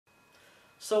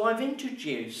So I've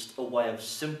introduced a way of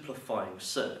simplifying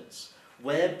surds,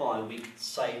 whereby we could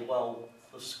say, well,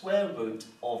 the square root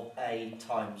of a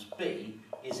times b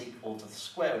is equal to the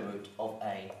square root of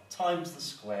a times the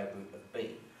square root of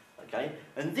b. Okay?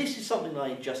 And this is something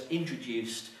I just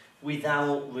introduced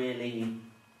without really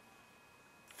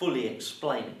fully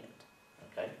explaining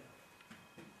it. Okay?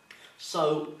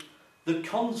 So the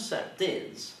concept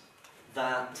is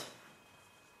that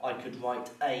I could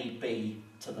write ab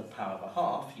to the power of a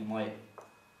half. You might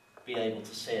be able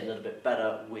to see it a little bit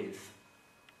better with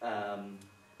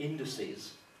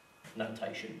indices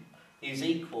notation, is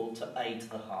equal to a to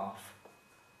the half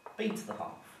b to the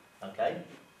half. Okay?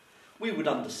 We would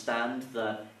understand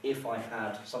that if I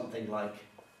had something like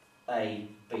ab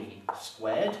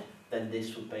squared, then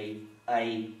this would be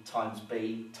a times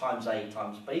b times a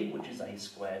times b, which is a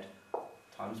squared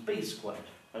times b squared.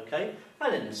 Okay?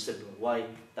 And in a similar way,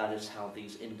 that is how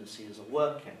these indices are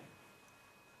working.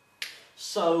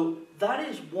 So that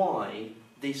is why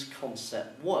this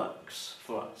concept works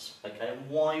for us, okay, and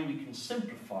why we can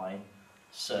simplify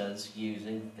surds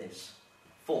using this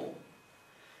form.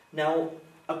 Now,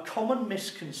 a common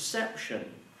misconception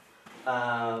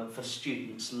for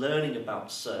students learning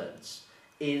about surds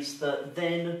is that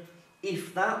then,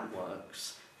 if that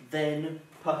works, then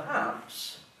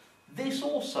perhaps this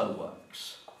also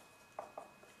works.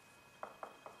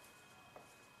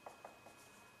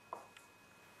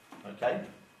 Okay?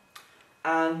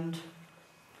 And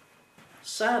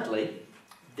sadly,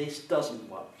 this doesn't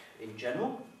work in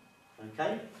general.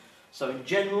 Okay? So in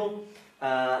general,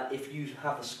 if you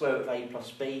have the square root of a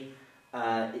plus b,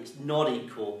 it's not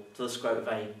equal to the square root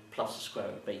of a plus the square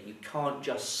root of b. You can't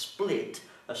just split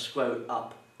a square root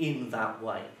up in that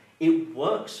way. It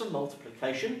works for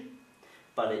multiplication,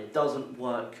 but it doesn't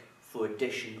work for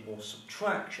addition or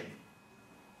subtraction.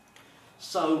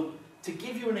 So, to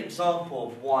give you an example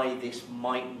of why this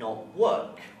might not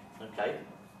work, okay,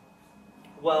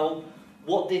 well,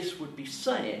 what this would be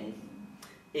saying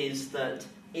is that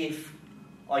if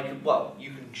I could, well, you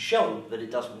can show that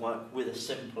it doesn't work with a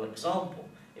simple example.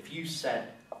 If you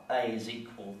set a is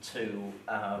equal to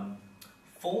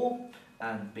 4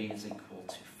 and b is equal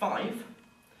to 5,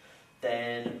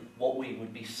 then what we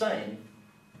would be saying,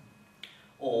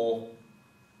 or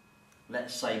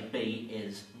let's say b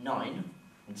is 9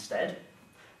 instead,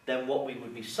 then what we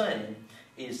would be saying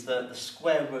is that the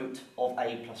square root of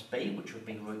a plus b, which would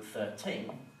be root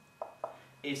 13,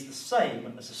 is the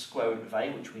same as the square root of a,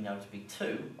 which we know to be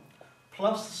 2,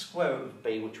 plus the square root of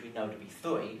b, which we know to be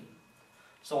 3.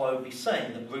 So I would be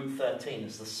saying that root 13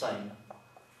 is the same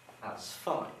as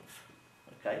 5.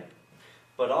 Okay?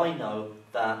 But I know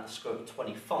that the square root of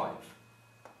 25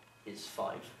 is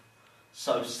 5.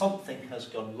 So something has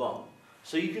gone wrong.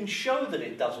 So you can show that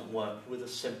it doesn't work with a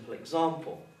simple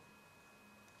example.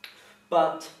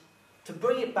 But to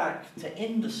bring it back to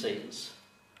indices,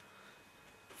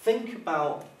 think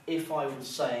about if I was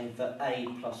saying that a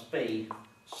plus b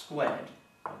squared.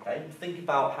 Okay? Think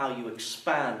about how you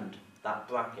expand that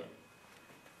bracket.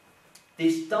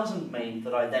 This doesn't mean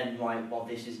that I then write, well,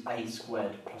 this is a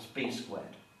squared plus b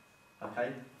squared.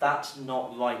 Okay? That's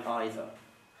not right either.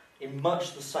 In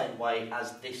much the same way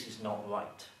as this is not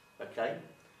right. Okay?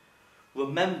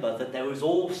 Remember that there is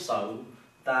also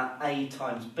that a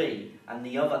times b and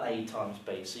the other a times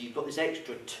b. So you've got this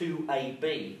extra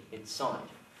 2ab inside.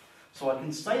 So I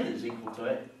can say that it's equal to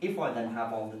it if I then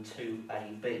have on the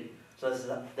 2ab. So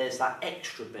there's that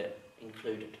extra bit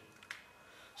included.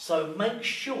 So make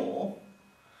sure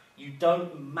you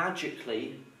don't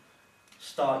magically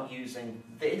start using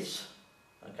this,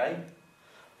 okay?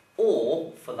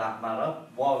 Or, for that matter,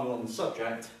 while we're on the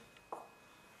subject,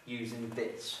 using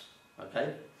this,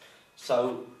 okay?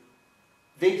 So,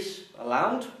 this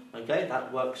allowed, okay,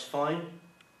 that works fine,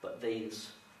 but these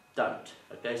don't,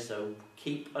 okay? So,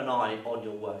 keep an eye on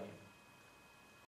your working.